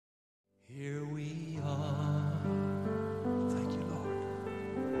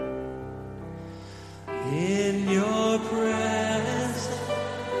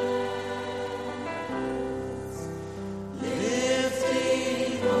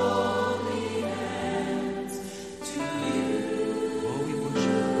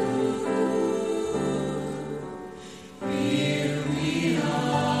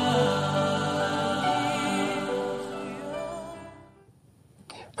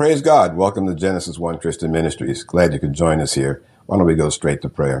Praise God. Welcome to Genesis 1 Christian Ministries. Glad you could join us here. Why don't we go straight to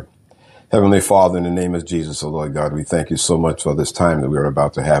prayer? Heavenly Father, in the name of Jesus, O Lord God, we thank you so much for this time that we are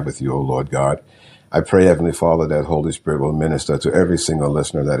about to have with you, O Lord God. I pray, Heavenly Father, that Holy Spirit will minister to every single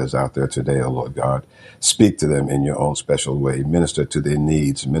listener that is out there today, O Lord God. Speak to them in your own special way. Minister to their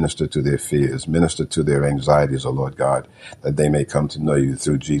needs, minister to their fears, minister to their anxieties, O Lord God, that they may come to know you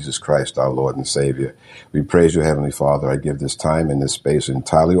through Jesus Christ, our Lord and Savior. We praise you, Heavenly Father. I give this time and this space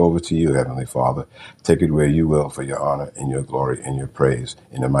entirely over to you, Heavenly Father. Take it where you will for your honor and your glory and your praise.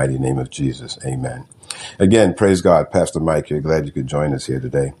 In the mighty name of Jesus, amen. Again, praise God. Pastor Mike here. Glad you could join us here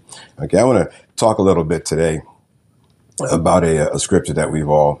today. Okay, I want to talk a little bit today about a scripture that we've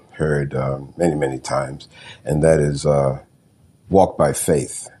all heard many, many times, and that is walk by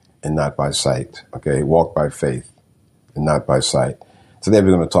faith and not by sight. Okay, walk by faith and not by sight. Today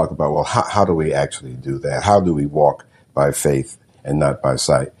we're going to talk about, well, how do we actually do that? How do we walk by faith and not by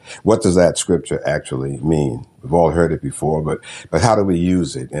sight? What does that scripture actually mean? We've all heard it before, but how do we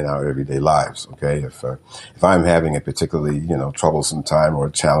use it in our everyday lives? Okay, if I'm having a particularly troublesome time or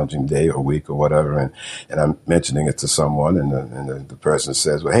a challenging day or week or whatever, and I'm mentioning it to someone, and the person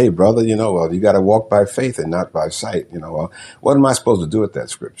says, "Well, hey brother, you got to walk by faith and not by sight." Well, what am I supposed to do with that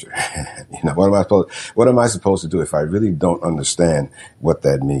scripture? What am I supposed to do if I really don't understand what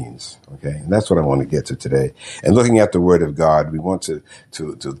that means? Okay, and that's what I want to get to today. And looking at the Word of God, we want to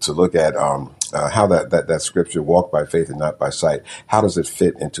look at how that scripture, walk by faith and not by sight, how does it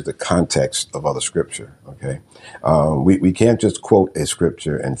fit into the context of other scripture? Okay, we can't just quote a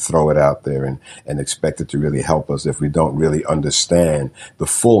scripture and throw it out there and expect it to really help us if we don't really understand the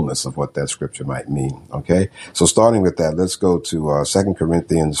fullness of what that scripture might mean. Okay, so starting with that, let's go to 2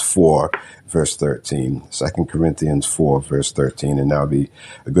 Corinthians 4. Verse 13, 2 Corinthians 4, verse 13. And now would be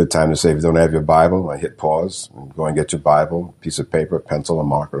a good time to say, if you don't have your Bible, I hit pause and go and get your Bible, piece of paper, pencil, a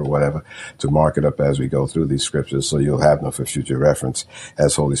marker, or whatever, to mark it up as we go through these scriptures so you'll have them for future reference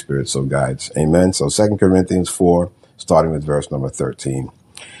as Holy Spirit so guides. Amen. So 2 Corinthians 4, starting with verse number 13.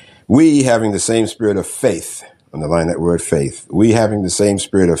 We, having the same spirit of faith, underline that word faith, we having the same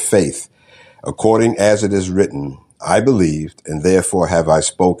spirit of faith, according as it is written, I believed, and therefore have I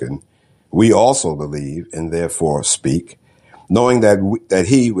spoken. We also believe and therefore speak, knowing that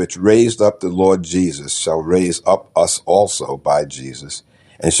he which raised up the Lord Jesus shall raise up us also by Jesus,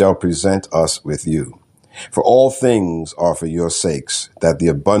 and shall present us with you. For all things are for your sakes, that the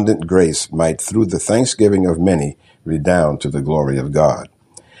abundant grace might through the thanksgiving of many redound to the glory of God.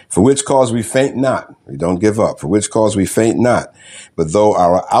 For which cause we faint not, we don't give up, for which cause we faint not, but though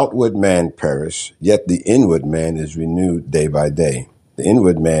our outward man perish, yet the inward man is renewed day by day. The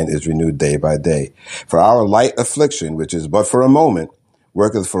inward man is renewed day by day. For our light affliction, which is but for a moment,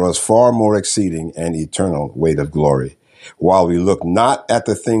 worketh for us far more exceeding and eternal weight of glory. While we look not at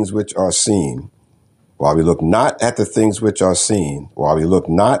the things which are seen, but at the things which are seen,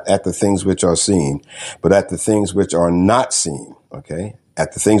 but at the things which are not seen. Okay?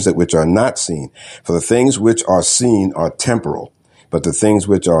 At the things which are not seen. For the things which are seen are temporal, but the things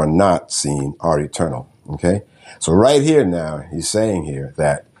which are not seen are eternal. Okay? So right here now, he's saying here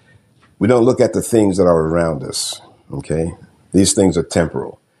that we don't look at the things that are around us, okay? These things are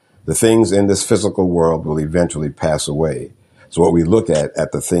temporal. The things in this physical world will eventually pass away. So what we look at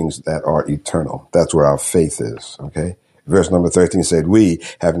the things that are eternal, that's where our faith is, okay? Verse number 13 said, we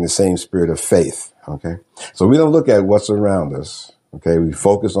having the same spirit of faith, okay? So we don't look at what's around us, okay? We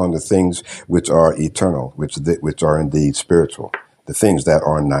focus on the things which are eternal, which are indeed spiritual, the things that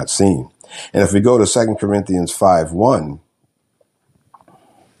are not seen. And if we go to 2 Corinthians 5:1,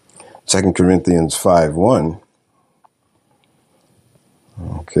 2 Corinthians 5:1,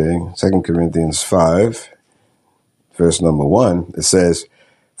 okay, 2 Corinthians 5, verse number 1, it says,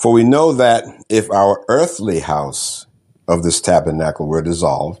 for we know that if our earthly house of this tabernacle were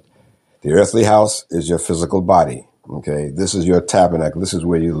dissolved, the earthly house is your physical body, okay? This is your tabernacle. This is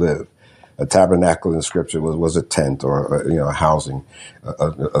where you live. A tabernacle in Scripture was a tent or a housing,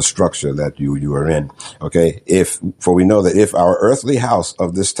 a structure that you are in. Okay, for we know that if our earthly house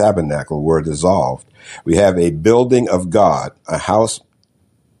of this tabernacle were dissolved, we have a building of God, a house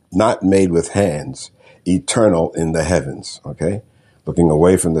not made with hands, eternal in the heavens. Okay, looking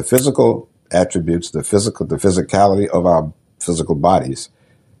away from the physical attributes, the physicality of our physical bodies,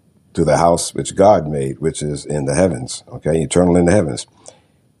 to the house which God made, which is in the heavens. Okay, eternal in the heavens.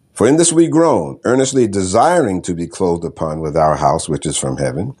 For in this we groan, earnestly desiring to be clothed upon with our house, which is from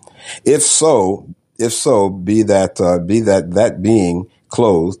heaven. If so, be that being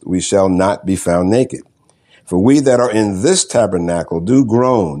clothed, we shall not be found naked. For we that are in this tabernacle do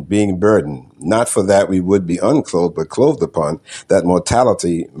groan, being burdened, not for that we would be unclothed, but clothed upon, that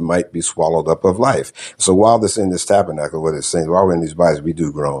mortality might be swallowed up of life. So while this in this tabernacle, what it's saying, while we're in these bodies, we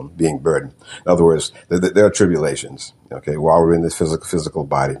do groan, being burdened. In other words, there are tribulations. Okay, while we're in this physical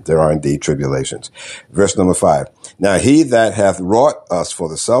body, there are indeed tribulations. Verse number 5. Now he that hath wrought us for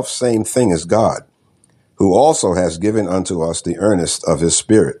the self same thing is God, who also has given unto us the earnest of his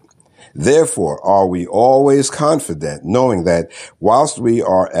Spirit. Therefore are we always confident, knowing that whilst we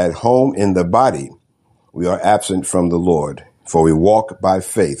are at home in the body, we are absent from the Lord. For we walk by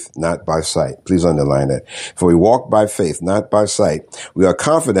faith, not by sight. Please underline that. For we walk by faith, not by sight. We are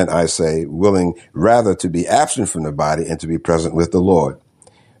confident, I say, willing rather to be absent from the body and to be present with the Lord.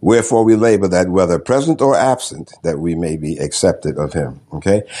 Wherefore we labor that whether present or absent, that we may be accepted of him.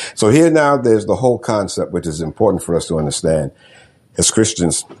 Okay. So here now there's the whole concept, which is important for us to understand as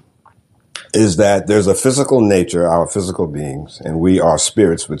Christians, is that there's a physical nature, our physical beings, and we are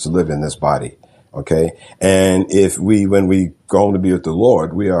spirits which live in this body. Okay. And when we go home to be with the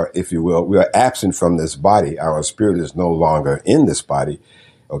Lord, we are, if you will, we are absent from this body. Our spirit is no longer in this body.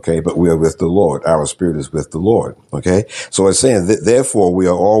 Okay. But we are with the Lord. Our spirit is with the Lord. Okay. So it's saying that therefore we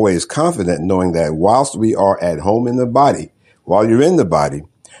are always confident knowing that whilst we are at home in the body, while you're in the body,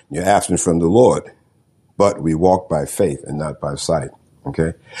 you're absent from the Lord, but we walk by faith and not by sight.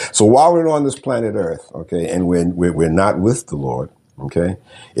 Okay. So while we're on this planet Earth, okay, and we're not with the Lord, okay,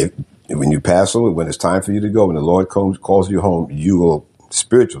 when you pass away, when it's time for you to go, when the Lord calls you home, you will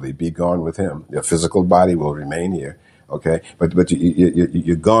spiritually be gone with him. Your physical body will remain here. Okay. But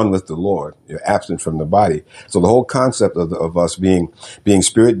you're gone with the Lord. You're absent from the body. So the whole concept of us being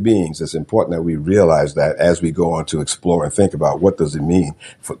spirit beings, it's important that we realize that as we go on to explore and think about what does it mean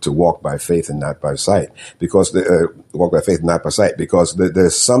to walk by faith and not by sight, because walk by faith and not by sight, because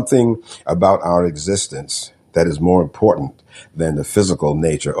there's something about our existence that is more important than the physical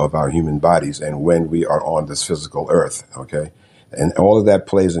nature of our human bodies and when we are on this physical earth. Okay. And all of that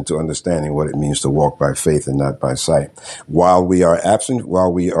plays into understanding what it means to walk by faith and not by sight. While we are absent, while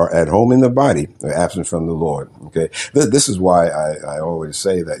we are at home in the body, we're absent from the Lord. Okay. This is why I always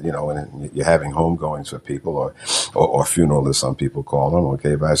say that, you know, when you're having homegoings for people or funeral, as some people call them.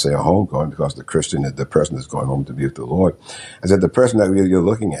 Okay. But I say a homegoing because the person is going home to be with the Lord. I said the person that you're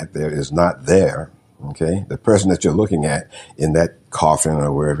looking at there is not there. Okay. The person that you're looking at in that coffin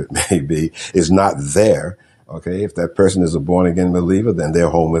or wherever it may be is not there. Okay, if that person is a born-again believer, then they're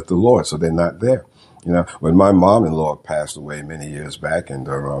home with the Lord, so they're not there. You know, when my mom-in-law passed away many years back, and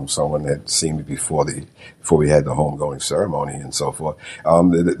someone had seen me before we had the homegoing ceremony and so forth,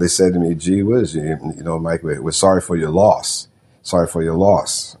 they said to me, "Gee whiz, you know, Mike, we're sorry for your loss. Sorry for your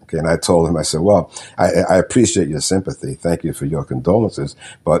loss." Okay, and I told him, I said, "Well, I appreciate your sympathy. Thank you for your condolences,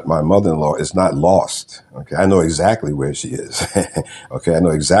 but my mother-in-law is not lost. Okay, I know exactly where she is. Okay, I know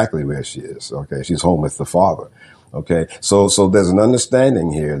exactly where she is. Okay, she's home with the Father." Okay, so there's an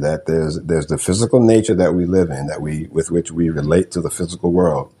understanding here that there's the physical nature that we live in, with which we relate to the physical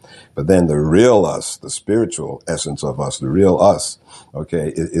world, but then the real us, the spiritual essence of us, the real us,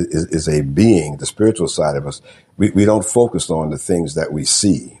 okay, is a being, the spiritual side of us. We don't focus on the things that we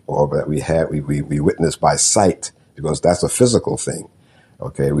see or that we witness by sight, because that's a physical thing.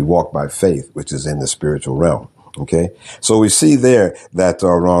 Okay, we walk by faith, which is in the spiritual realm. Okay, so we see there that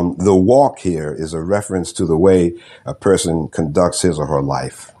the walk here is a reference to the way a person conducts his or her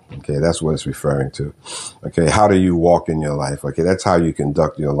life. Okay, that's what it's referring to. Okay, how do you walk in your life? Okay, that's how you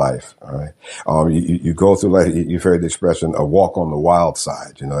conduct your life. All right, you go through life. You've heard the expression "a walk on the wild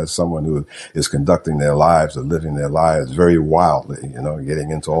side." You know, it's someone who is conducting their lives or living their lives very wildly. You know,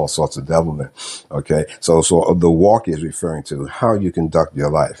 getting into all sorts of devilment. Okay, so the walk is referring to how you conduct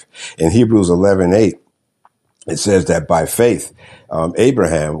your life. In Hebrews 11:8. It says that by faith,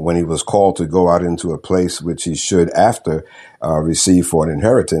 Abraham, when he was called to go out into a place which he should after receive for an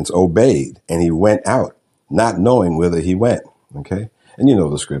inheritance, obeyed, and he went out, not knowing whither he went. Okay. And you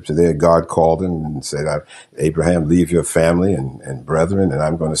know the scripture there. God called him and said, "Abraham, leave your family and brethren, and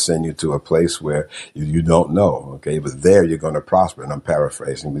I'm going to send you to a place where you don't know. Okay. But there you're going to prosper." And I'm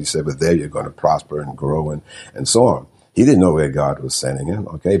paraphrasing, but he said, "But there you're going to prosper and grow and so on." He didn't know where God was sending him,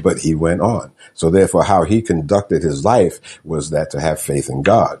 okay, but he went on. So therefore, how he conducted his life was that to have faith in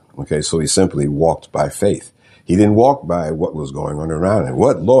God, okay? So he simply walked by faith. He didn't walk by what was going on around him.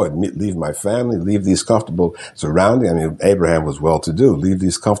 What, Lord, leave my family, leave these comfortable surroundings. I mean, Abraham was well-to-do. Leave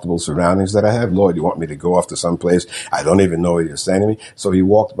these comfortable surroundings that I have. Lord, you want me to go off to some place I don't even know where you're sending me? So he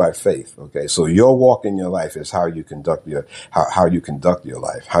walked by faith, okay? So your walk in your life is how you conduct how you conduct your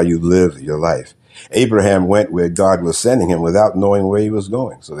life, how you live your life. Abraham went where God was sending him without knowing where he was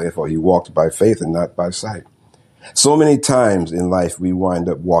going. So therefore he walked by faith and not by sight. So many times in life, we wind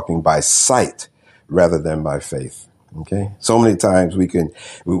up walking by sight rather than by faith. Okay. So many times we can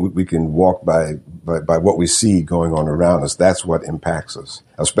walk by what we see going on around us. That's what impacts us,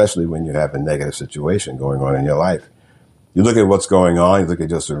 especially when you have a negative situation going on in your life. You look at what's going on. You look at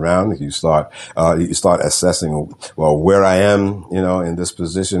your surroundings. You start assessing, well, where I am, in this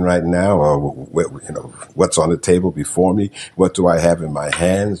position right now, or what's on the table before me. What do I have in my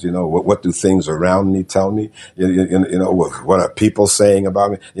hands? What do things around me tell me? What are people saying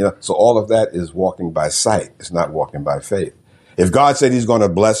about me? So all of that is walking by sight. It's not walking by faith. If God said he's going to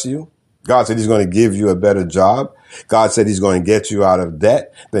bless you, God said he's going to give you a better job, God said he's going to get you out of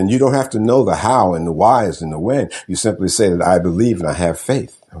debt, then you don't have to know the how and the whys and the when. You simply say that I believe and I have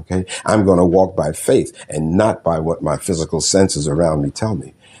faith. Okay. I'm going to walk by faith and not by what my physical senses around me tell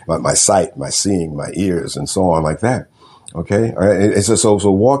me. My sight, my seeing, my ears, and so on like that. Okay. All right. It's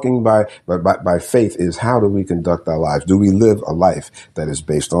so walking by faith is how do we conduct our lives? Do we live a life that is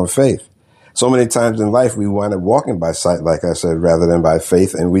based on faith? So many times in life, we wind up walking by sight, like I said, rather than by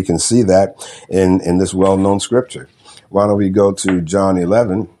faith. And we can see that in this well-known scripture. Why don't we go to John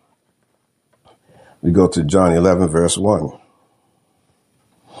 11? We go to John 11, verse 1.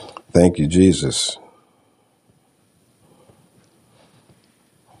 Thank you, Jesus.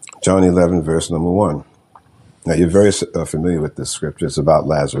 John 11, verse number 1. Now, you're very familiar with this scripture. It's about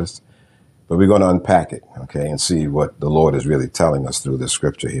Lazarus. But we're going to unpack it, okay, and see what the Lord is really telling us through this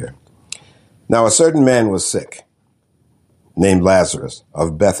scripture here. Now, a certain man was sick, named Lazarus,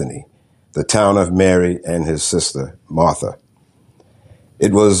 of Bethany, the town of Mary and his sister Martha.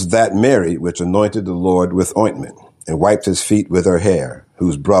 It was that Mary which anointed the Lord with ointment and wiped his feet with her hair,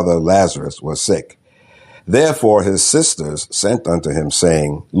 whose brother Lazarus was sick. Therefore his sisters sent unto him,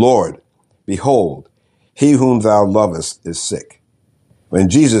 saying, Lord, behold, he whom thou lovest is sick. When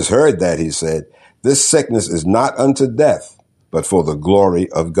Jesus heard that, he said, This sickness is not unto death, but for the glory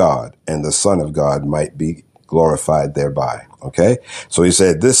of God, and the Son of God might be glorified thereby. Okay? So he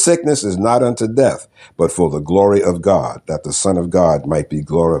said, this sickness is not unto death, but for the glory of God, that the Son of God might be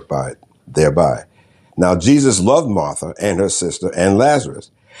glorified thereby. Now Jesus loved Martha and her sister and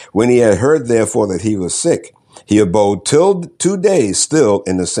Lazarus. When he had heard, therefore, that he was sick, he abode till 2 days still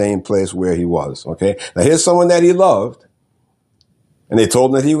in the same place where he was. Okay? Now here's someone that he loved, and they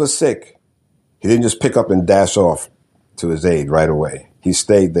told him that he was sick. He didn't just pick up and dash off to his aid right away. He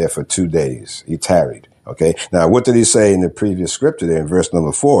stayed there for 2 days. He tarried. Okay. Now, what did he say in the previous scripture there in verse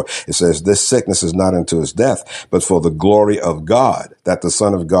number 4? It says, this sickness is not unto his death, but for the glory of God, that the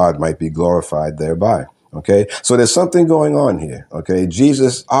Son of God might be glorified thereby. Okay. So there's something going on here. Okay.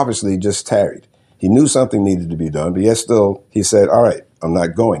 Jesus obviously just tarried. He knew something needed to be done, but yet still he said, all right, I'm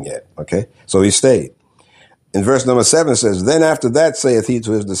not going yet. Okay. So he stayed. In verse number 7 it says, then after that saith he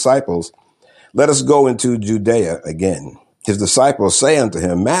to his disciples, let us go into Judea again. His disciples say unto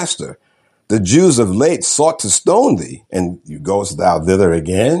him, Master, the Jews of late sought to stone thee, and you goest thou thither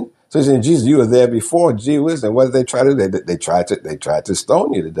again? So he's saying, Jesus, you were there before. Gee whiz, and what did they try to do? They tried to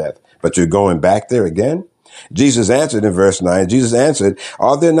stone you to death, but you're going back there again? Jesus answered in verse 9, Jesus answered,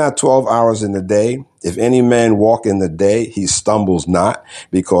 are there not 12 hours in the day? If any man walk in the day, he stumbles not,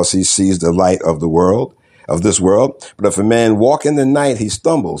 because he sees the light of this world. But if a man walk in the night, he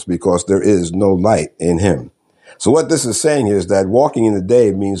stumbles, because there is no light in him. So what this is saying here is that walking in the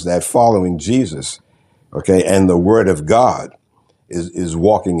day means that following Jesus, okay, and the word of God is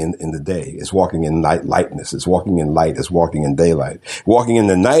walking in the day. It's walking in lightness. It's walking in light. It's walking in daylight. Walking in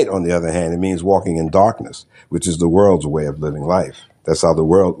the night, on the other hand, it means walking in darkness, which is the world's way of living life. That's how the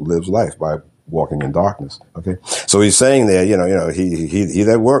world lives life, by walking in darkness. Okay. So he's saying there, he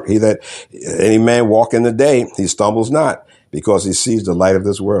that any man walk in the day, he stumbles not, because he sees the light of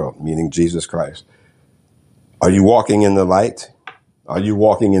this world, meaning Jesus Christ. Are you walking in the light? Are you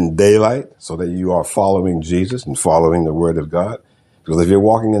walking in daylight, so that you are following Jesus and following the word of God? Because if you're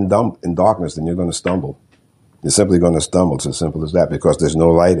walking in darkness, then you're going to stumble. You're simply going to stumble. It's as simple as that, because there's no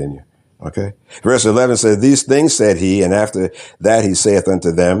light in you. Okay. Verse 11 says, these things said he, and after that he saith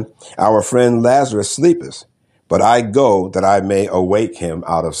unto them, our friend Lazarus sleepeth, but I go that I may awake him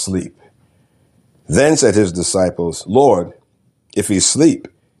out of sleep. Then said his disciples, Lord, if he sleep,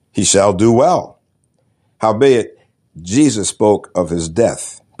 he shall do well. Howbeit, Jesus spoke of his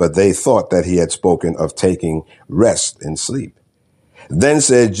death, but they thought that he had spoken of taking rest in sleep. Then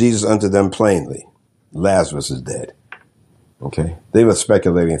said Jesus unto them plainly, Lazarus is dead. Okay. They were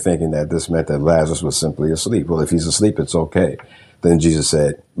speculating, thinking that this meant that Lazarus was simply asleep. Well, if he's asleep, it's okay. Then Jesus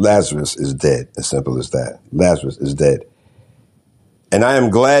said, Lazarus is dead. As simple as that. Lazarus is dead. And I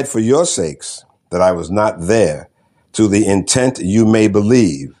am glad for your sakes that I was not there, to the intent you may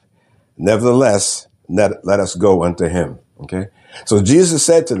believe. Nevertheless, let us go unto him. Okay. So Jesus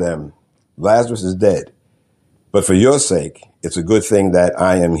said to them, Lazarus is dead, but for your sake, it's a good thing that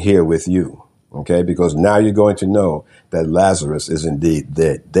I am here with you. Okay. Because now you're going to know that Lazarus is indeed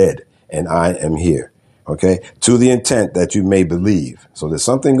dead, and I am here. Okay. To the intent that you may believe. So there's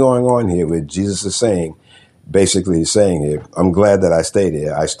something going on here where Jesus is saying, basically he's saying here, I'm glad that I stayed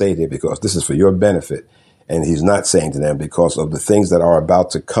here. I stayed here because this is for your benefit. And he's not saying to them because of the things that are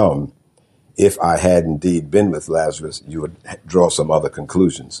about to come. If I had indeed been with Lazarus, you would draw some other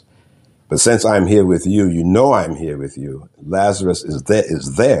conclusions. But since I'm here with you, you know I'm here with you. Lazarus is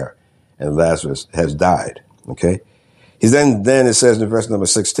there, and Lazarus has died. Okay. He then it says in verse number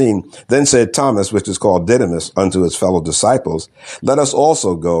 16, then said Thomas, which is called Didymus, unto his fellow disciples, let us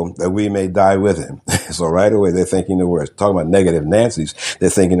also go that we may die with him. So right away, they're thinking the worst. Talking about negative Nancy's,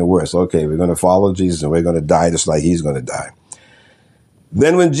 they're thinking the worst. Okay, we're going to follow Jesus and we're going to die just like he's going to die.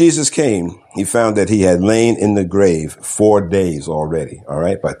 Then when Jesus came, he found that he had lain in the grave 4 days already. All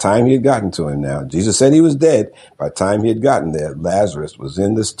right. By the time he had gotten to him now, Jesus said he was dead. By the time he had gotten there, Lazarus was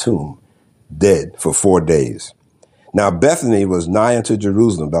in this tomb, dead for 4 days. Now Bethany was nigh unto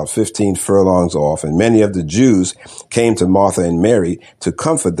Jerusalem, about 15 furlongs off, and many of the Jews came to Martha and Mary to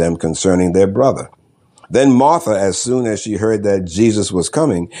comfort them concerning their brother. Then Martha, as soon as she heard that Jesus was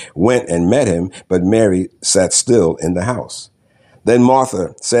coming, went and met him, but Mary sat still in the house. Then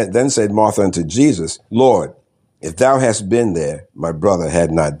said Martha unto Jesus, Lord, if thou hadst been there, my brother had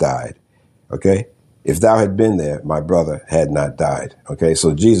not died. Okay. If thou had been there, my brother had not died. Okay.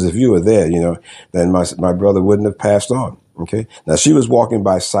 So Jesus, if you were there, then my brother wouldn't have passed on. Okay. Now she was walking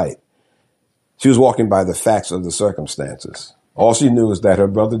by sight. She was walking by the facts of the circumstances. All she knew is that her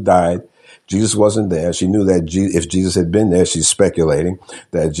brother died. Jesus wasn't there. She knew that if Jesus had been there, she's speculating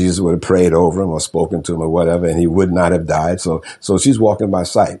that Jesus would have prayed over him or spoken to him or whatever, and he would not have died. So she's walking by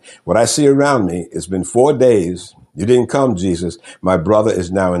sight. What I see around me, it's been 4 days. You didn't come, Jesus. My brother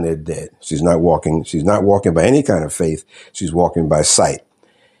is now in there dead. She's not walking by any kind of faith. She's walking by sight.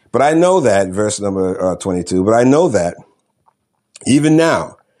 But I know that, verse number 22, but I know that even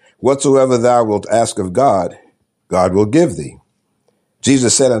now, whatsoever thou wilt ask of God, God will give thee.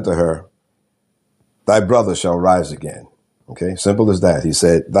 Jesus said unto her, thy brother shall rise again. Okay, simple as that. He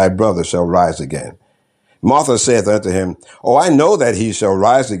said, thy brother shall rise again. Martha saith unto him, oh, I know that he shall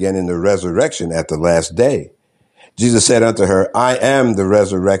rise again in the resurrection at the last day. Jesus said unto her, I am the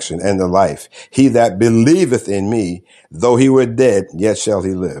resurrection and the life. He that believeth in me, though he were dead, yet shall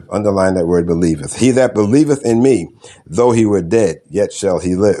he live. Underline that word believeth. He that believeth in me, though he were dead, yet shall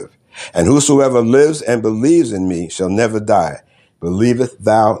he live. And whosoever lives and believes in me shall never die. Believeth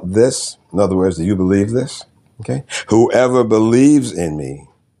thou this? In other words, do you believe this? Okay. Whoever believes in me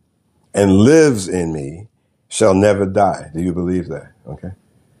and lives in me shall never die. Do you believe that? Okay.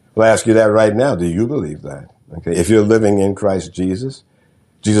 Well, I ask you that right now. Do you believe that? Okay. If you're living in Christ Jesus,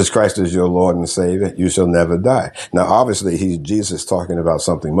 Jesus Christ is your Lord and Savior, you shall never die. Now, obviously, Jesus is talking about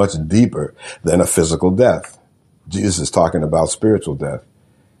something much deeper than a physical death. Jesus is talking about spiritual death.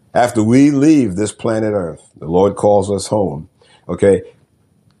 After we leave this planet Earth, the Lord calls us home. Okay.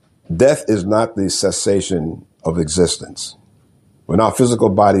 Death is not the cessation of existence. When our physical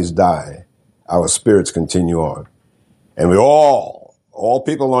bodies die, our spirits continue on. And we all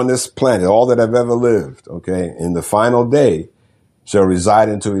people on this planet, all that have ever lived, okay, in the final day shall reside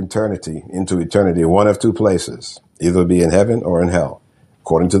into eternity, one of two places, either be in heaven or in hell,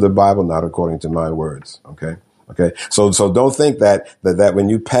 according to the Bible, not according to my words. Okay. Okay. So don't think that when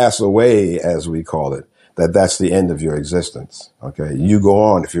you pass away, as we call it, that's the end of your existence. Okay. You go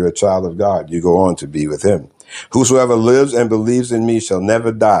on. If you're a child of God, you go on to be with him. Whosoever lives and believes in me shall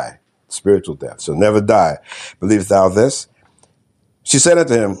never die. Spiritual death shall never die. Believest thou this? She said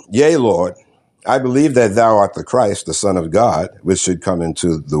unto him, Yea, Lord, I believe that thou art the Christ, the Son of God, which should come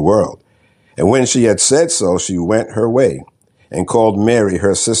into the world. And when she had said so, she went her way and called Mary,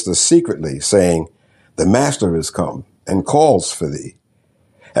 her sister, secretly, saying, The Master is come and calls for thee.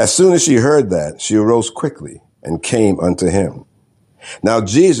 As soon as she heard that, she arose quickly and came unto him. Now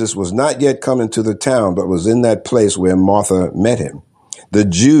Jesus was not yet come into the town, but was in that place where Martha met him. The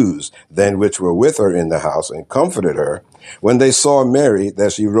Jews then which were with her in the house and comforted her, when they saw Mary,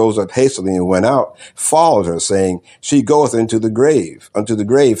 that she rose up hastily and went out, followed her, saying, She goeth unto the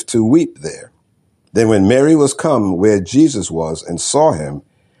grave to weep there. Then when Mary was come where Jesus was and saw him,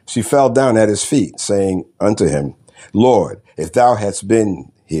 she fell down at his feet, saying unto him, Lord, if thou hadst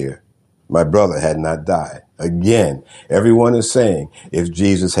been here, my brother had not died. Again, everyone is saying, if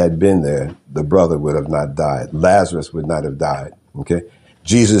Jesus had been there, the brother would have not died. Lazarus would not have died. Okay.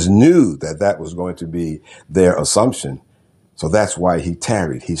 Jesus knew that was going to be their assumption. So that's why he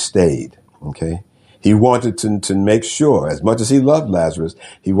tarried. He stayed. Okay. He wanted to make sure, as much as he loved Lazarus,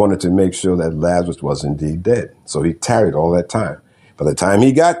 he wanted to make sure that Lazarus was indeed dead. So he tarried all that time. By the time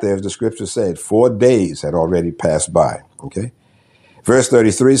he got there, as the scripture said, 4 days had already passed by. Okay. Verse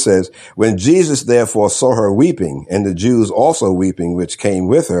 33 says, when Jesus therefore saw her weeping, and the Jews also weeping, which came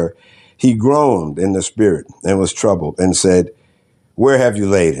with her, he groaned in the spirit and was troubled and said, where have you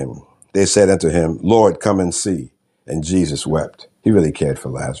laid him? They said unto him, Lord, come and see. And Jesus wept. He really cared for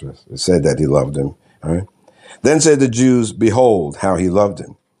Lazarus. It said that he loved him. All right. Then said the Jews, behold how he loved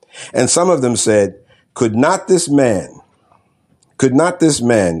him. And some of them said, could not this man,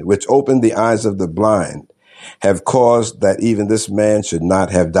 which opened the eyes of the blind, have caused that even this man should not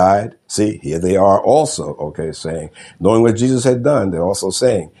have died? See, here they are also, okay, saying, knowing what Jesus had done, they're also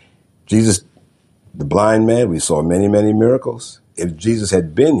saying, Jesus, the blind man, we saw many, many miracles. If Jesus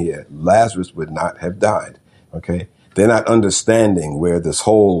had been here, Lazarus would not have died, okay? They're not understanding where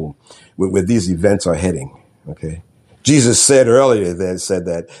where these events are heading, okay? Jesus said earlier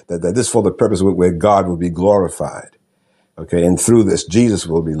that this for the purpose where God will be glorified. Okay, and through this, Jesus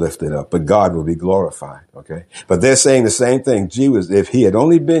will be lifted up, but God will be glorified. Okay, but they're saying the same thing. Jesus, if he had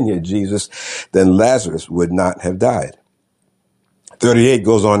only been here, Jesus, then Lazarus would not have died. 38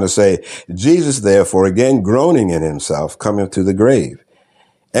 goes on to say, Jesus, therefore, again groaning in himself, coming to the grave.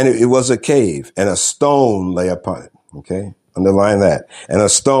 And it was a cave, and a stone lay upon it. Okay, underline that. And a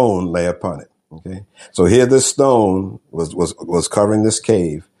stone lay upon it. Okay, so here this stone was covering this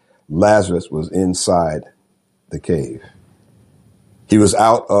cave. Lazarus was inside the cave. He was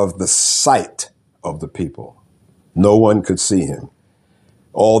out of the sight of the people. No one could see him.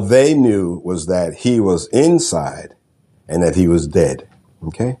 All they knew was that he was inside and that he was dead.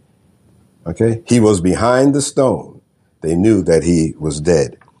 Okay? Okay? He was behind the stone. They knew that he was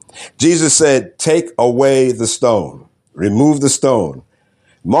dead. Jesus said, take away the stone. Remove the stone.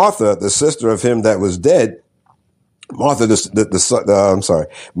 Martha, the sister of him that was dead, Martha, the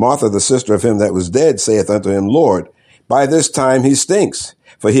sister of him that was dead, saith unto him, Lord, by this time he stinks,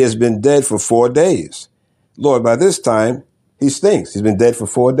 for he has been dead for 4 days. Lord, by this time he stinks. He's been dead for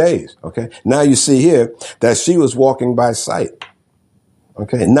 4 days. Okay. Now you see here that she was walking by sight.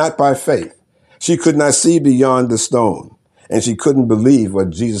 Okay. Not by faith. She could not see beyond the stone, and she couldn't believe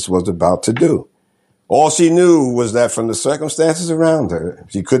what Jesus was about to do. All she knew was that from the circumstances around her,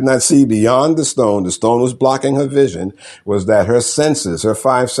 she could not see beyond the stone was blocking her vision, was that her senses, her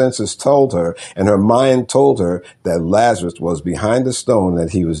 5 senses told her, and her mind told her that Lazarus was behind the stone,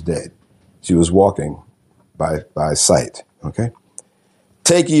 that he was dead. She was walking by sight, okay?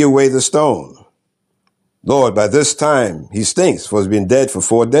 Take ye away the stone. Lord, by this time he stinks, for he has been dead for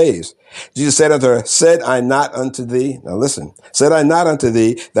 4 days. Jesus said unto her, said I not unto thee, now listen, said I not unto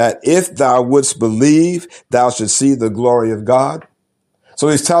thee that if thou wouldst believe, thou shouldst see the glory of God? So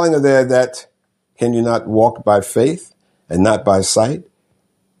he's telling her there that, can you not walk by faith and not by sight?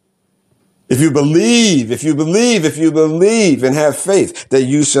 If you believe and have faith, that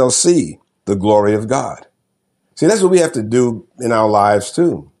you shall see the glory of God. See, that's what we have to do in our lives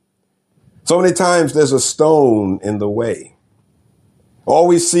too. So many times there's a stone in the way. All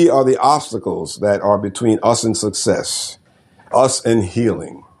we see are the obstacles that are between us and success, us and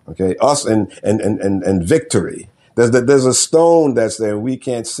healing, okay, us and victory. There's a stone that's there we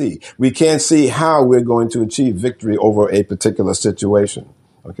can't see. We can't see how we're going to achieve victory over a particular situation,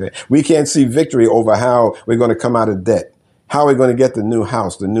 okay? We can't see victory over how we're going to come out of debt, how we're going to get the new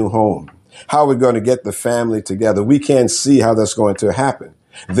house, the new home, how we're going to get the family together. We can't see how that's going to happen.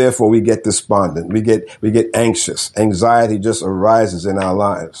 Therefore, we get despondent. We get anxious. Anxiety just arises in our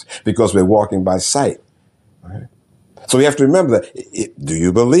lives because we're walking by sight. Right? So we have to remember that. Do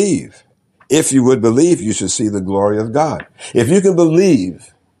you believe? If you would believe, you should see the glory of God. If you can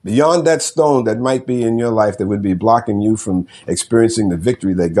believe beyond that stone that might be in your life that would be blocking you from experiencing the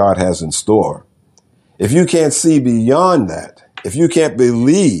victory that God has in store. If you can't see beyond that, if you can't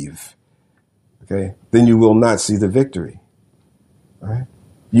believe, okay, then you will not see the victory. All right?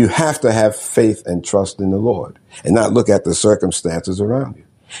 You have to have faith and trust in the Lord and not look at the circumstances around you.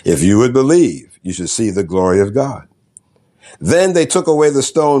 If you would believe, you should see the glory of God. Then they took away the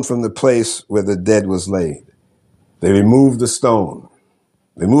stone from the place where the dead was laid. They removed the stone.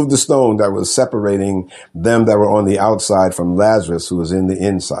 They moved the stone that was separating them that were on the outside from Lazarus, who was in the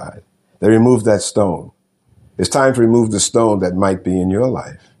inside. They removed that stone. It's time to remove the stone that might be in your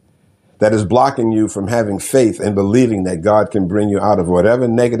life, that is blocking you from having faith and believing that God can bring you out of whatever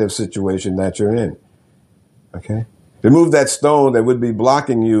negative situation that you're in. Okay? Remove that stone that would be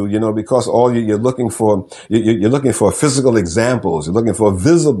blocking you, because all you're looking for, you're looking for physical examples. You're looking for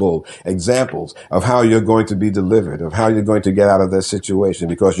visible examples of how you're going to be delivered, of how you're going to get out of that situation,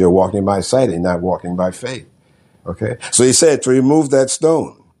 because you're walking by sight and not walking by faith. Okay. So he said to remove that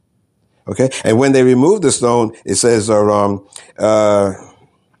stone. Okay. And when they removed the stone, it says,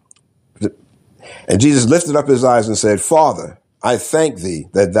 and Jesus lifted up his eyes and said, Father, I thank thee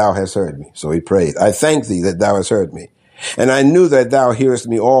that thou hast heard me. So he prayed, I thank thee that thou hast heard me. And I knew that thou hearest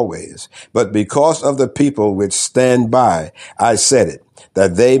me always. But because of the people which stand by, I said it,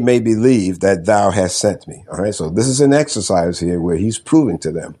 that they may believe that thou hast sent me. All right. So this is an exercise here where he's proving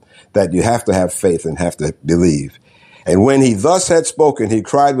to them that you have to have faith and have to believe. And when he thus had spoken, he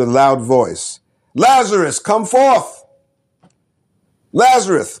cried with loud voice, Lazarus, come forth!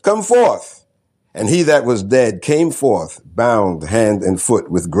 Lazarus, come forth! And he that was dead came forth, bound hand and foot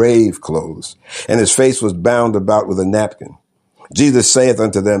with grave clothes, and his face was bound about with a napkin. Jesus saith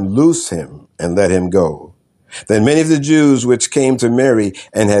unto them, Loose him and let him go. Then many of the Jews which came to Mary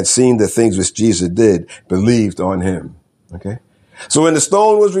and had seen the things which Jesus did believed on him. Okay. So when the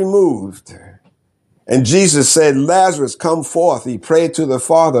stone was removed and Jesus said, Lazarus, come forth, he prayed to the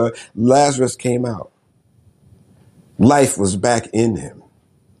Father, Lazarus came out. Life was back in him.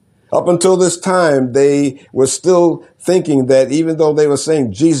 Up until this time, they were still thinking that even though they were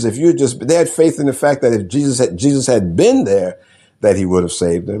saying, Jesus, they had faith in the fact that if Jesus had been there, that he would have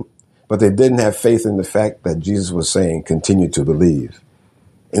saved them. But they didn't have faith in the fact that Jesus was saying, continue to believe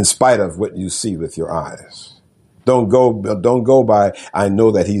in spite of what you see with your eyes. Don't go by, I know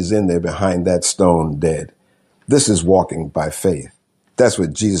that he's in there behind that stone dead. This is walking by faith. That's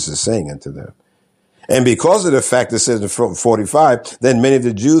what Jesus is saying unto them. And because of the fact, it says in 45, then many of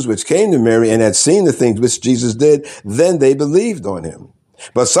the Jews which came to Mary and had seen the things which Jesus did, then they believed on him.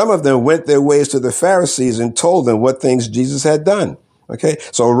 But some of them went their ways to the Pharisees and told them what things Jesus had done. Okay.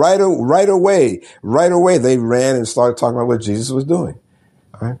 So right away, they ran and started talking about what Jesus was doing.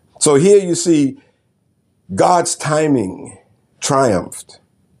 All right. So here you see God's timing triumphed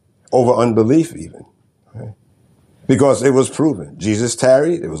over unbelief even. Because it was proven. Jesus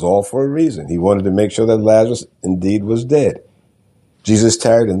tarried. It was all for a reason. He wanted to make sure that Lazarus indeed was dead. Jesus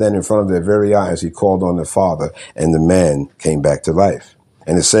tarried, and then in front of their very eyes, he called on the Father, and the man came back to life.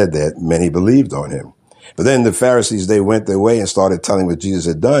 And it said that many believed on him. But then the Pharisees, they went their way and started telling what Jesus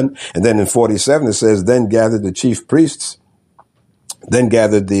had done. And then in 47, it says, then gathered the chief priests and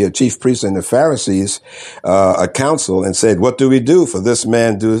the Pharisees a council and said, what do we do? For this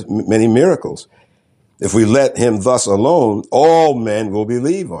man doeth many miracles. If we let him thus alone, all men will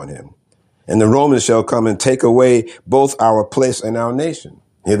believe on him. And the Romans shall come and take away both our place and our nation.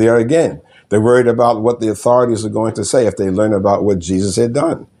 Here they are again. They're worried about what the authorities are going to say if they learn about what Jesus had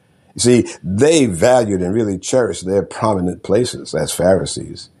done. You see, they valued and really cherished their prominent places as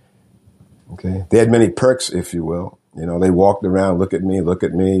Pharisees. Okay. They had many perks, if you will. They walked around, look at me,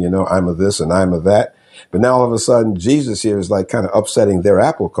 I'm of this and I'm of that. But now all of a sudden, Jesus here is like kind of upsetting their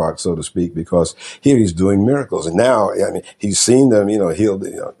apple cart, so to speak, because here he's doing miracles. And now, he's seen them, heal,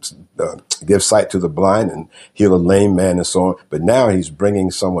 give sight to the blind and heal a lame man and so on. But now he's bringing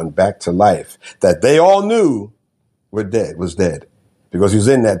someone back to life that they all knew was dead, because he was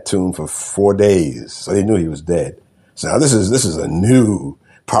in that tomb for 4 days. So they knew he was dead. So now this is a new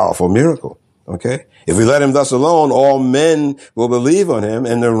powerful miracle. Okay. If we let him thus alone, all men will believe on him,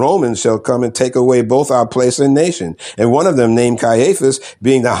 and the Romans shall come and take away both our place and nation. And one of them, named Caiaphas,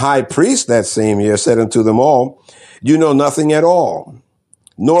 being the high priest that same year, said unto them all, you know nothing at all,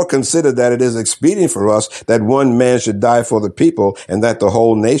 nor consider that it is expedient for us that one man should die for the people, and that the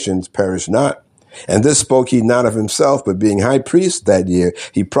whole nation perish not. And this spoke he not of himself, but being high priest that year,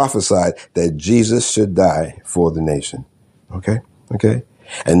 he prophesied that Jesus should die for the nation. Okay.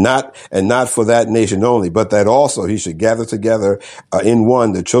 And not for that nation only, but that also he should gather together in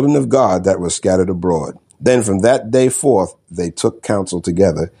one the children of God that were scattered abroad. Then from that day forth, they took counsel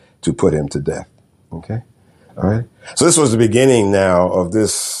together to put him to death. Okay. All right. So this was the beginning now of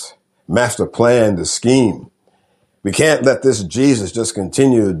this master plan, the scheme. We can't let this Jesus just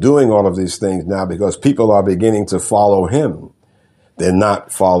continue doing all of these things now, because people are beginning to follow him. They're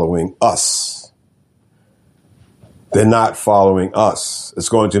not following us. They're not following us. It's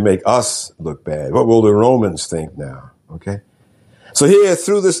going to make us look bad. What will the Romans think now? Okay. So here,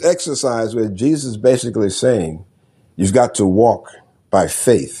 through this exercise where Jesus is basically saying, you've got to walk by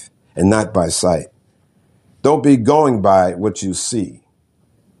faith and not by sight. Don't be going by what you see.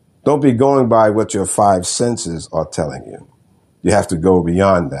 Don't be going by what your five senses are telling you. You have to go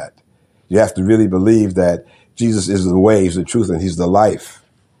beyond that. You have to really believe that Jesus is the way, he's the truth, and he's the life.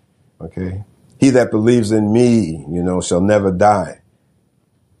 Okay. He that believes in me, shall never die.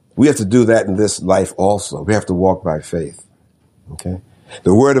 We have to do that in this life also. We have to walk by faith. Okay.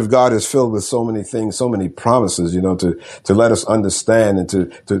 The word of God is filled with so many things, so many promises, to let us understand and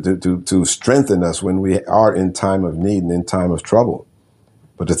to strengthen us when we are in time of need and in time of trouble.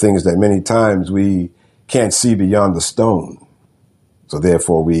 But the thing is that many times we can't see beyond the stone. So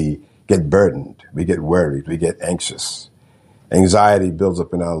therefore we get burdened, we get worried, we get anxious. Anxiety builds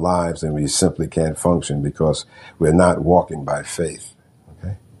up in our lives and we simply can't function because we're not walking by faith.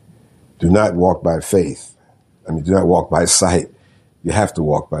 Okay? Do not walk by faith. Do not walk by sight. You have to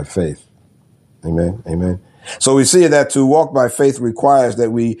walk by faith. Amen. Amen. So we see that to walk by faith requires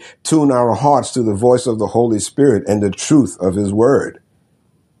that we tune our hearts to the voice of the Holy Spirit and the truth of his word.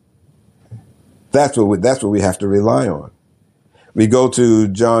 That's what we have to rely on. We go to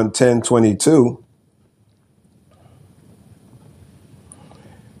John 10:22.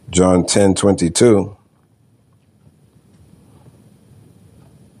 John 10:22.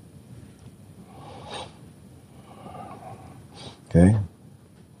 Okay.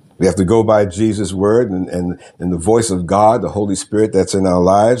 We have to go by Jesus' word and the voice of God, the Holy Spirit that's in our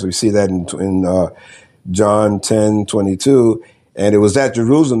lives. We see that in John 10:22. And it was at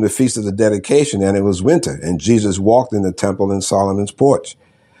Jerusalem, the feast of the dedication, and it was winter. And Jesus walked in the temple in Solomon's porch.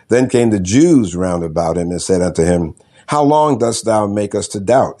 Then came the Jews round about him and said unto him, How long dost thou make us to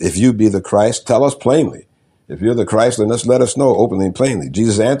doubt? If you be the Christ, tell us plainly. If you're the Christ, then let us know openly and plainly.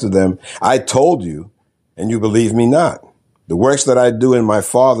 Jesus answered them, I told you, and you believe me not. The works that I do in my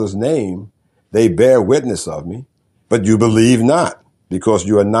Father's name, they bear witness of me, but you believe not, because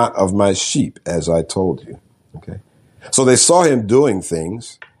you are not of my sheep, as I told you. Okay. So they saw him doing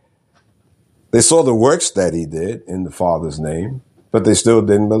things. They saw the works that he did in the Father's name, but they still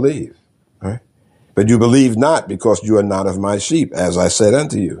didn't believe. Right? But you believe not, because you are not of my sheep, as I said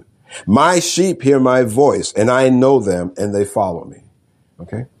unto you. My sheep hear my voice, and I know them, and they follow me.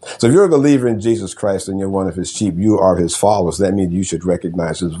 Okay? So if you're a believer in Jesus Christ and you're one of his sheep, you are his followers. That means you should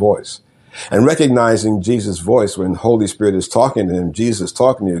recognize his voice. And recognizing Jesus' voice when the Holy Spirit is talking to him, Jesus is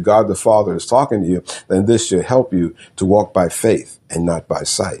talking to you, God the Father is talking to you, then this should help you to walk by faith and not by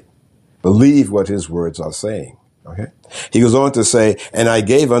sight. Believe what his words are saying. Okay. He goes on to say, and I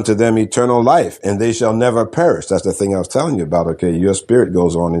gave unto them eternal life, and they shall never perish. That's the thing I was telling you about. Okay. Your spirit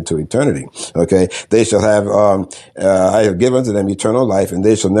goes on into eternity. Okay. They shall have, I have given unto them eternal life, and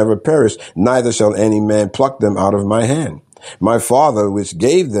they shall never perish, neither shall any man pluck them out of my hand. My Father, which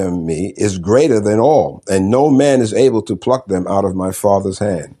gave them me, is greater than all, and no man is able to pluck them out of my Father's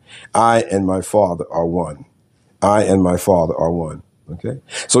hand. I and my Father are one. I and my Father are one. Okay.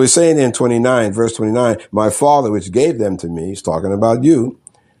 So he's saying in verse 29, my Father, which gave them to me, he's talking about you,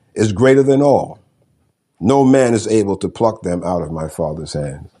 is greater than all. No man is able to pluck them out of my Father's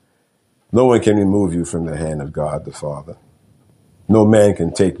hand. No one can remove you from the hand of God the Father. No man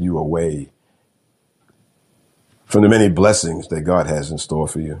can take you away from the many blessings that God has in store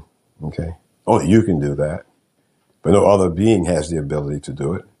for you. Okay. Only you can do that. But no other being has the ability to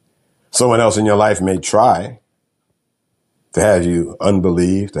do it. Someone else in your life may try to have you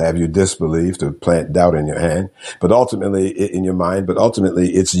unbelieve, to have you disbelieve, to plant doubt in your hand, but ultimately in your mind, but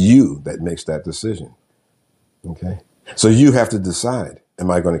ultimately it's you that makes that decision. Okay. So you have to decide,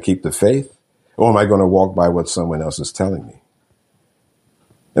 am I going to keep the faith, or am I going to walk by what someone else is telling me?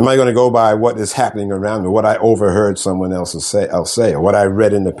 Am I going to go by what is happening around me, what I overheard someone else say, or what I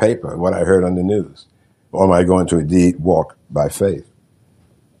read in the paper, what I heard on the news? Or am I going to indeed walk by faith?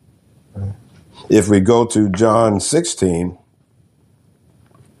 If we go to John 16,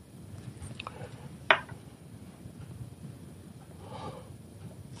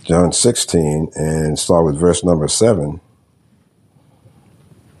 and start with verse number 7.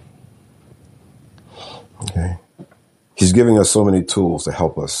 Okay. He's giving us so many tools to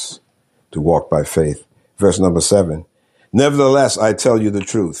help us to walk by faith. Verse number 7. Nevertheless, I tell you the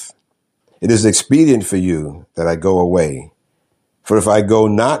truth. It is expedient for you that I go away. For if I go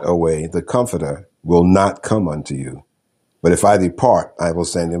not away, the Comforter will not come unto you. But if I depart, I will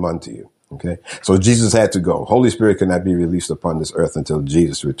send him unto you. Okay. So Jesus had to go. Holy Spirit cannot be released upon this earth until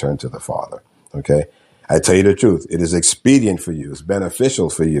Jesus returned to the Father. Okay. I tell you the truth. It is expedient for you. It's beneficial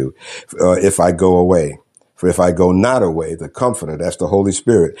for you if I go away. For if I go not away, the Comforter, that's the Holy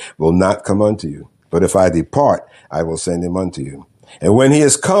Spirit, will not come unto you. But if I depart, I will send him unto you. And when he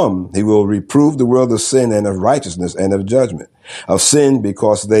is come, he will reprove the world of sin and of righteousness and of judgment. Of sin,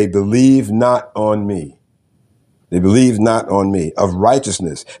 because they believe not on me. They believe not on me. Of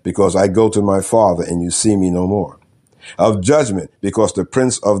righteousness, because I go to my Father and you see me no more. Of judgment, because the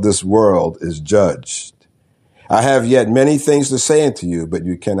prince of this world is judged. I have yet many things to say unto you, but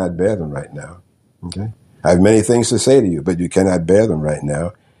you cannot bear them right now. Okay. I have many things to say to you, but you cannot bear them right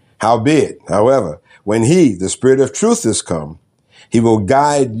now. Howbeit, however, when he, the Spirit of truth, is come, he will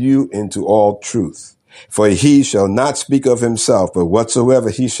guide you into all truth. For he shall not speak of himself, but whatsoever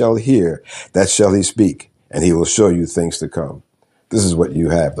he shall hear, that shall he speak, and he will show you things to come. This is what you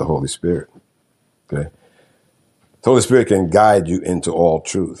have, the Holy Spirit. Okay. The Holy Spirit can guide you into all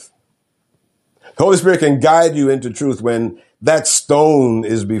truth. The Holy Spirit can guide you into truth when that stone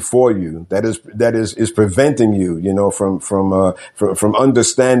is before you, that is preventing you, from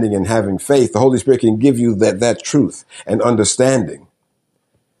understanding and having faith. The Holy Spirit can give you that truth and understanding.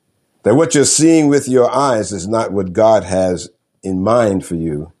 That what you're seeing with your eyes is not what God has in mind for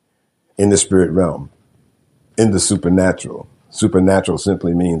you in the spirit realm, in the supernatural. Supernatural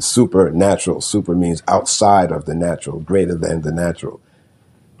simply means supernatural. Super means outside of the natural, greater than the natural.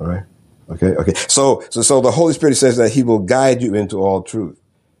 All right. Okay. So the Holy Spirit says that he will guide you into all truth.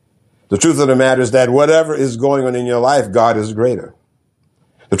 The truth of the matter is that whatever is going on in your life, God is greater.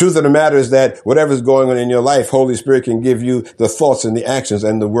 The truth of the matter is that whatever is going on in your life, Holy Spirit can give you the thoughts and the actions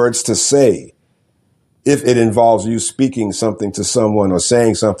and the words to say. If it involves you speaking something to someone or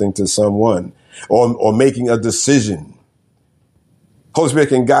saying something to someone or making a decision. Holy Spirit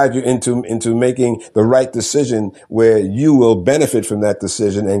can guide you into making the right decision where you will benefit from that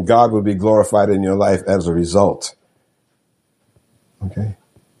decision and God will be glorified in your life as a result. Okay.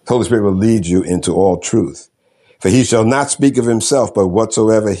 Holy Spirit will lead you into all truth. For he shall not speak of himself, but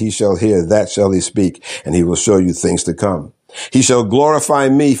whatsoever he shall hear, that shall he speak, and he will show you things to come. He shall glorify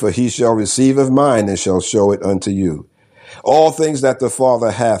me, for he shall receive of mine and shall show it unto you. All things that the Father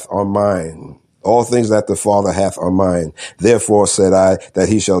hath are mine. All things that the Father hath are mine. Therefore said I, that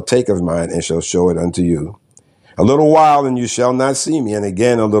he shall take of mine and shall show it unto you. A little while and you shall not see me, and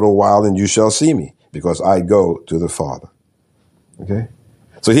again a little while and you shall see me, because I go to the Father. Okay?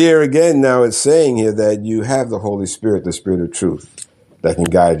 So here again, now it's saying here that you have the Holy Spirit, the Spirit of truth, that can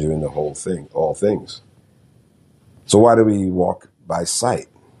guide you in the whole thing, all things. So why do we walk by sight?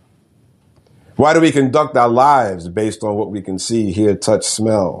 Why do we conduct our lives based on what we can see, hear, touch,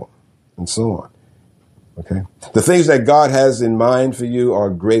 smell, and so on? Okay. The things that God has in mind for you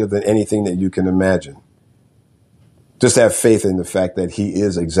are greater than anything that you can imagine. Just have faith in the fact that he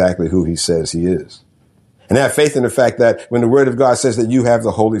is exactly who he says he is. And have faith in the fact that when the word of God says that you have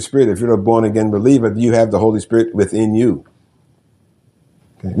the Holy Spirit, if you're a born again believer, you have the Holy Spirit within you.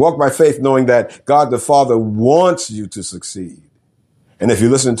 Okay. Walk by faith knowing that God the Father wants you to succeed. And if you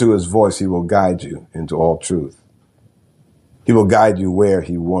listen to his voice, he will guide you into all truth. He will guide you where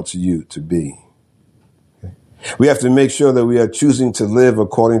he wants you to be. Okay. We have to make sure that we are choosing to live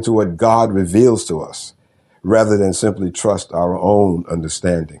according to what God reveals to us, rather than simply trust our own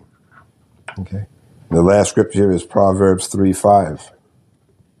understanding. Okay. The last scripture here is Proverbs 3:5.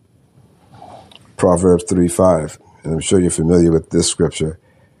 Proverbs 3:5. And I'm sure you're familiar with this scripture.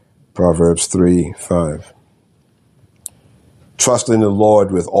 Proverbs 3:5. Trust in the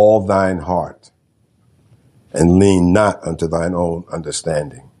Lord with all thine heart, and lean not unto thine own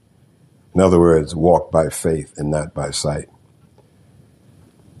understanding. In other words, walk by faith and not by sight.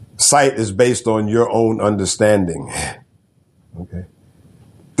 Sight is based on your own understanding. Okay.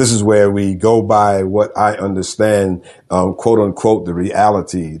 This is where we go by what I understand, quote unquote, the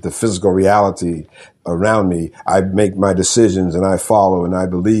reality, the physical reality around me. I make my decisions and I follow and I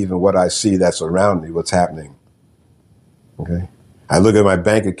believe in what I see that's around me, what's happening. Okay. I look at my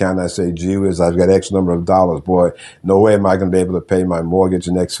bank account and I say, gee whiz, I've got X number of dollars. Boy, no way am I going to be able to pay my mortgage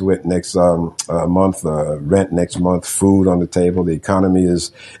next month, rent next month, food on the table. The economy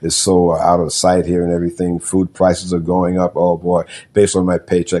is so out of sight here and everything. Food prices are going up. Oh boy, based on my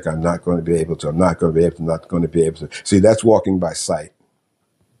paycheck, I'm not going to be able to. See, that's walking by sight.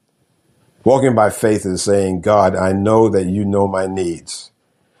 Walking by faith is saying, God, I know that you know my needs.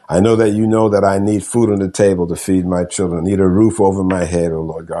 I know that you know that I need food on the table to feed my children. I need a roof over my head, oh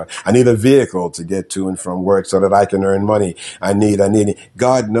Lord God. I need a vehicle to get to and from work so that I can earn money. I need.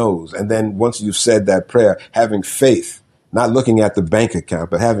 God knows. And then once you've said that prayer, having faith, not looking at the bank account,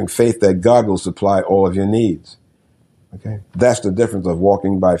 but having faith that God will supply all of your needs. Okay. That's the difference of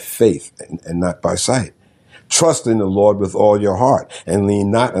walking by faith and not by sight. Trust in the Lord with all your heart and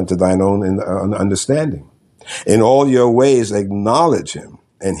lean not unto thine own understanding. In all your ways acknowledge him,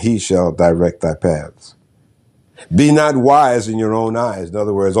 and he shall direct thy paths. Be not wise in your own eyes. In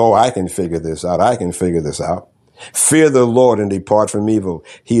other words, I can figure this out. Fear the Lord and depart from evil.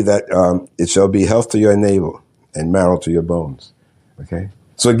 It shall be health to your navel and marrow to your bones. Okay.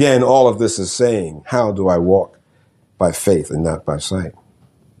 So again, all of this is saying, how do I walk by faith and not by sight?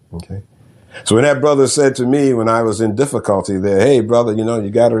 Okay. So when that brother said to me when I was in difficulty there, hey, brother, you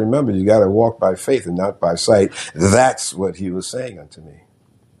got to remember, you got to walk by faith and not by sight. That's what he was saying unto me.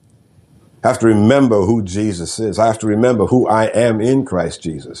 I have to remember who Jesus is. I have to remember who I am in Christ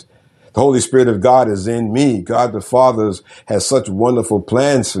Jesus. The Holy Spirit of God is in me. God the Father has such wonderful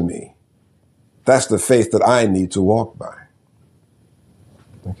plans for me. That's the faith that I need to walk by.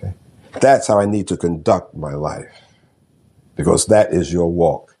 Okay. That's how I need to conduct my life, because that is your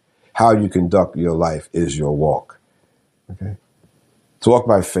walk. How you conduct your life is your walk. Okay. To walk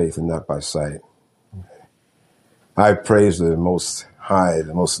by faith and not by sight. Okay. I praise the most high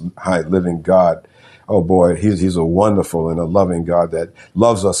living God. Oh boy, he's a wonderful and a loving God that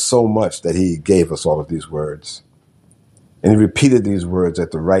loves us so much that he gave us all of these words. And he repeated these words at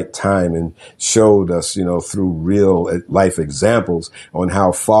the right time and showed us, through real life examples on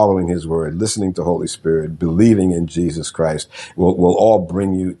how following his word, listening to Holy Spirit, believing in Jesus Christ will all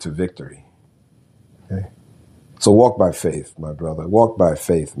bring you to victory. Okay. So walk by faith, my brother. Walk by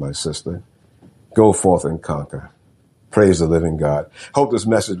faith, my sister. Go forth and conquer. Praise the living God. Hope this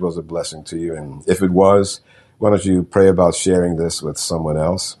message was a blessing to you. And if it was, why don't you pray about sharing this with someone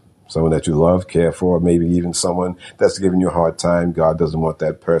else? Someone that you love, care for, maybe even someone that's giving you a hard time. God doesn't want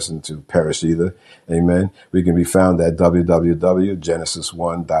that person to perish either. Amen. We can be found at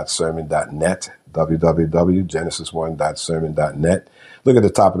www.genesis1.sermon.net, www.genesis1.sermon.net. Look at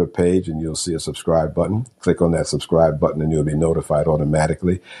the top of the page and you'll see a subscribe button. Click on that subscribe button and you'll be notified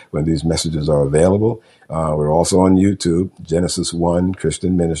automatically when these messages are available. We're also on YouTube, Genesis 1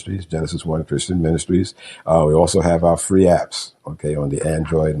 Christian Ministries, Genesis 1 Christian Ministries. We also have our free apps, okay, on the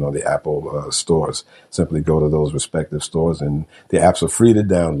Android and on the Apple stores. Simply go to those respective stores and the apps are free to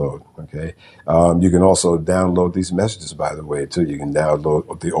download, okay. You can also download these messages, by the way, too. You can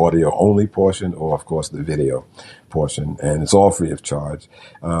download the audio only portion or, of course, the video portion, and it's all free of charge.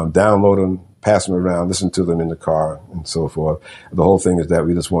 Download them, pass them around, listen to them in the car and so forth. The whole thing is that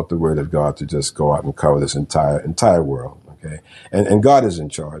we just want the word of God to just go out and cover this entire world. Okay. And God is in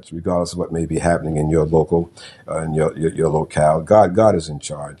charge, regardless of what may be happening in your local, in your locale. God is in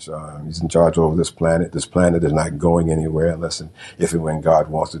charge. He's in charge over this planet. This planet is not going anywhere unless if and when God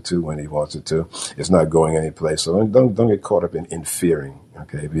wants it to, when he wants it to. It's not going anyplace. So don't get caught up in fearing.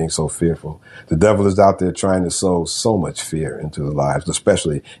 Okay, being so fearful. The devil is out there trying to sow so much fear into the lives,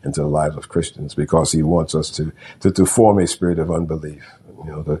 especially into the lives of Christians, because he wants us to form a spirit of unbelief,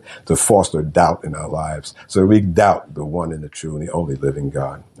 to foster doubt in our lives. So we doubt the one and the true and the only living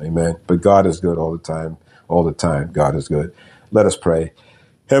God. Amen. But God is good all the time. All the time, God is good. Let us pray.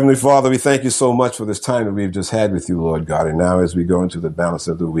 Heavenly Father, we thank you so much for this time that we've just had with you, Lord God. And now as we go into the balance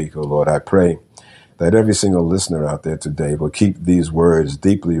of the week, oh Lord, I pray that every single listener out there today will keep these words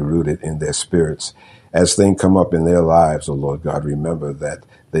deeply rooted in their spirits. As things come up in their lives, oh Lord God, remember that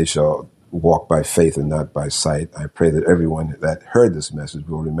they shall walk by faith and not by sight. I pray that everyone that heard this message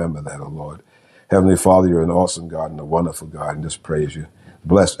will remember that, oh Lord. Heavenly Father, you're an awesome God and a wonderful God, and just praise you.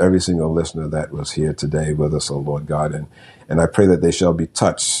 Bless every single listener that was here today with us, oh Lord God, and I pray that they shall be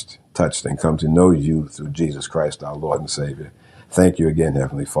touched and come to know you through Jesus Christ, our Lord and Savior. Thank you again,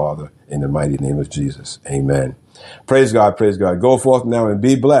 Heavenly Father, in the mighty name of Jesus. Amen. Praise God, praise God. Go forth now and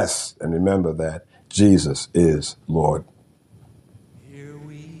be blessed. And remember that Jesus is Lord.